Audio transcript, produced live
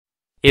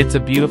It's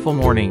a beautiful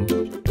morning.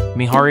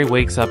 Mihari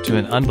wakes up to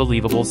an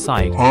unbelievable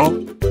sight.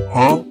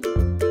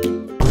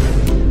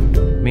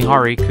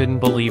 Mihari couldn't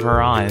believe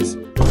her eyes.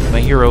 My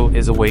hero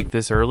is awake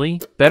this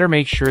early? Better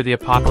make sure the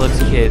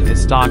Apocalypse Kid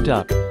is stocked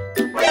up.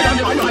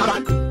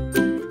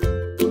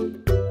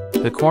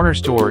 The corner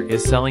store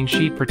is selling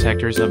sheet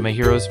protectors of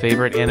Mahiro's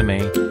favorite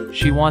anime.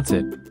 She wants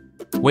it.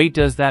 Wait,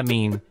 does that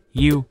mean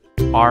you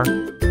are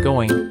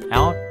going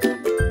out?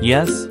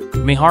 Yes?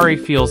 Mihari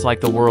feels like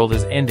the world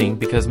is ending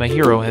because my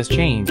hero has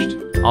changed.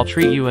 I'll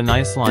treat you a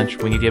nice lunch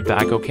when you get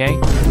back, okay?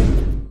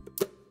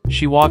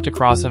 She walked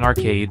across an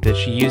arcade that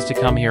she used to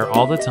come here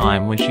all the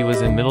time when she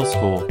was in middle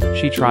school.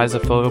 She tries a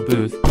photo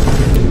booth.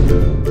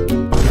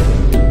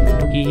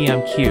 Hee,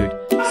 I'm cute.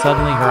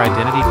 Suddenly her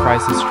identity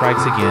crisis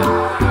strikes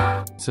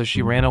again. So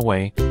she ran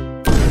away.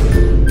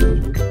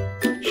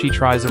 She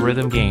tries a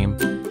rhythm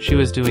game. She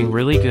was doing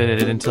really good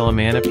at it until a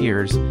man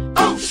appears.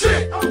 Oh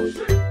shit!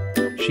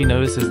 She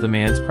notices the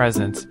man's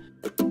presence.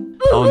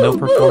 Oh no,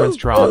 performance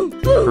drop.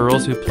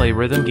 Girls who play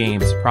rhythm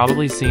games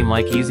probably seem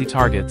like easy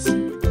targets.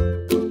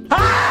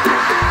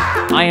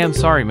 I am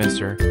sorry,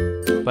 mister,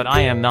 but I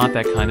am not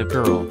that kind of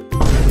girl.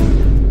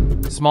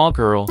 Small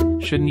girl,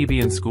 shouldn't you be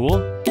in school?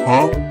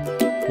 Huh?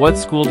 What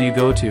school do you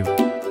go to?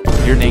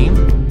 Your name?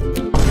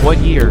 What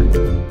year?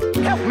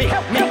 Help me,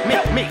 help me,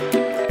 help me!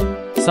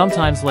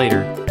 Sometimes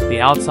later,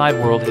 the outside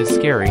world is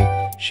scary.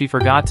 She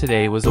forgot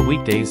today was a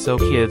weekday so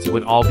kids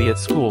would all be at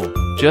school.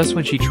 Just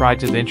when she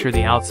tried to venture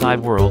the outside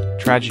world,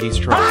 tragedy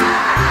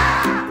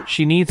struck.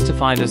 She needs to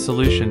find a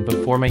solution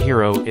before my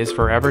hero is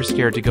forever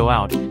scared to go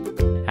out.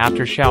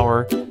 After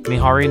shower,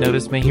 Mihari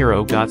noticed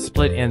Mahiro got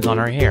split ends on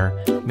her hair.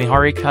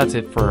 Mihari cuts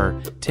it for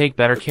her. Take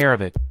better care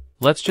of it.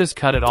 Let's just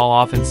cut it all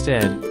off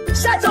instead.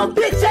 Shut your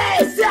bitch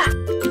ass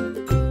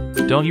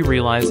up! Don't you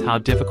realize how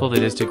difficult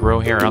it is to grow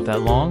hair out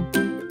that long?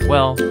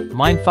 Well,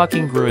 mine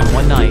fucking grew in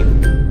one night.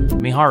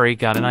 Mihari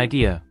got an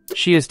idea.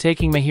 She is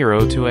taking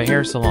Mahiro to a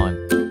hair salon.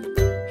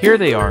 Here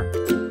they are.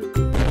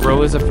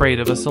 Bro is afraid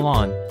of a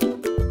salon.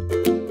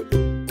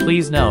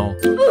 Please no.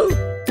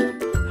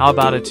 How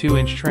about a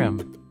 2-inch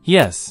trim?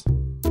 Yes.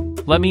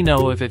 Let me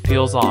know if it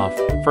feels off.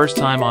 First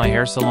time on a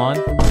hair salon?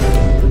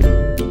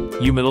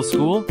 You middle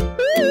school?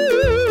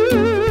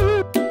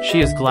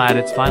 She is glad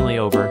it's finally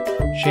over.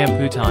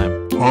 Shampoo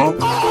time.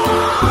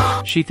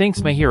 Huh? She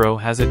thinks Mahiro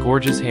has a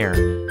gorgeous hair.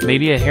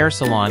 Maybe a hair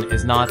salon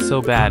is not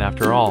so bad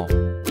after all.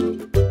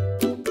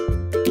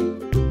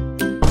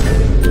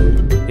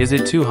 Is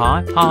it too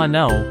hot? Haha,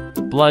 no.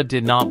 Blood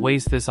did not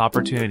waste this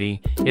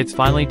opportunity. It's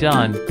finally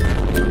done.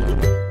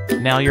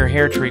 Now your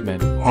hair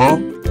treatment. Huh?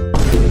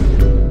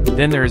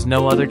 Then there is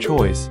no other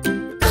choice.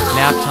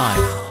 Nap time.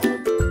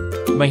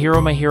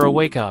 Mahiro,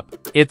 wake up.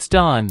 It's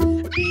done.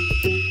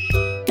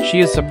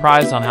 She is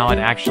surprised on how it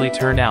actually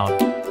turned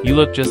out. You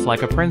look just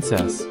like a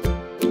princess.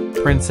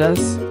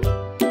 Princess?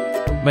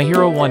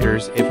 Mahiro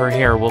wonders if her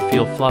hair will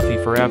feel fluffy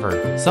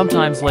forever.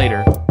 Sometimes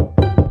later.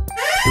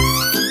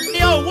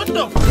 Yo, what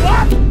the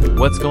fuck?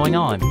 What's going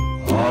on?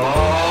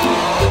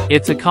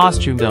 It's a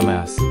costume,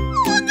 dumbass.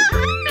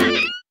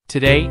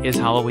 Today is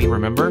Halloween,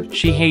 remember?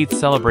 She hates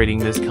celebrating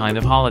this kind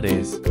of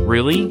holidays.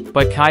 Really?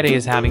 But Kaide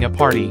is having a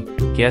party.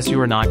 Guess you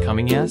are not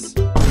coming, yes?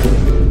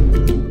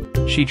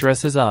 She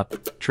dresses up.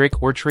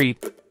 Trick or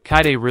treat.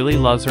 Kaide really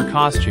loves her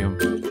costume.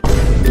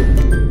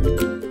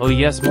 Oh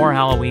yes, more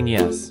Halloween,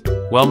 yes.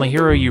 Well,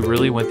 Mahiro, you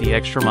really went the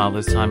extra mile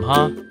this time,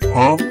 huh?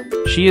 Huh?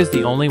 She is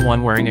the only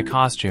one wearing a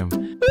costume.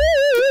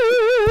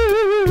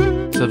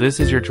 So this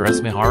is your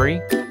dress,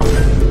 Mihari?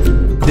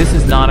 This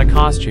is not a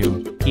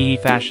costume. Hee,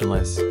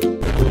 fashionless.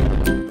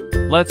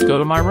 Let's go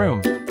to my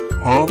room.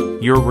 Huh?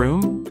 Your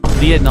room?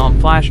 Vietnam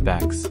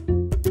flashbacks.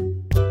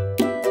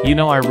 You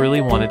know, I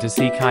really wanted to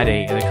see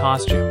Kaide in a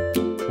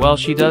costume. Well,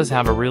 she does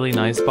have a really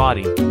nice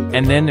body.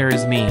 And then there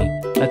is me,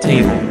 a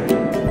table.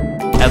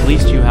 At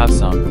least you have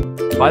some.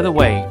 By the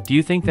way, do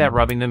you think that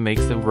rubbing them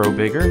makes them grow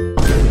bigger?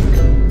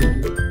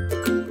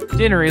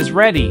 Dinner is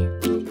ready.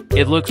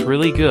 It looks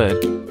really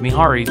good.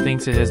 Mihari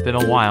thinks it has been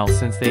a while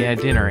since they had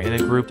dinner in a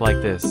group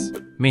like this.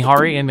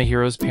 Mihari and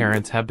Mahiro's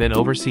parents have been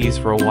overseas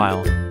for a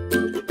while.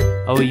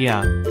 Oh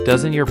yeah,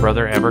 doesn't your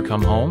brother ever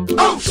come home?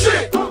 Oh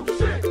shit! Oh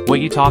shit! What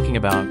you talking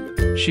about?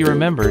 She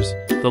remembers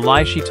the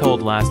lie she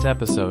told last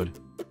episode.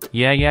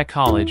 Yeah,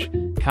 college.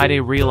 Kaide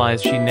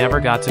realized she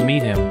never got to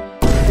meet him.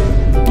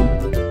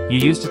 You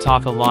used to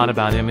talk a lot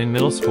about him in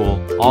middle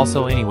school.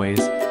 Also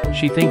anyways,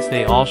 she thinks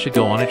they all should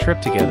go on a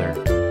trip together.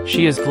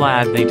 She is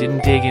glad they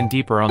didn't dig in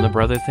deeper on the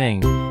brother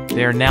thing.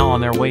 They are now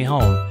on their way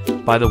home.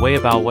 By the way,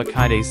 about what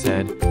Kaide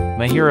said,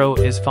 Mahiro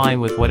is fine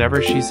with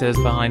whatever she says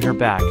behind her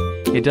back.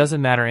 It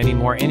doesn't matter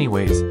anymore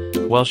anyways.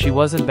 Well, she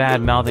wasn't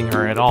bad-mouthing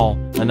her at all.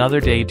 Another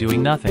day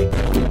doing nothing.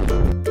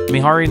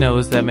 Mihari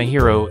knows that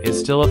Mahiro is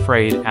still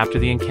afraid after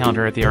the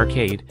encounter at the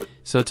arcade,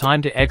 so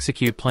time to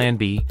execute plan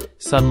B.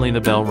 Suddenly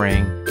the bell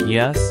rang.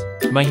 Yes?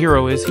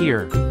 Mahiro is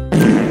here.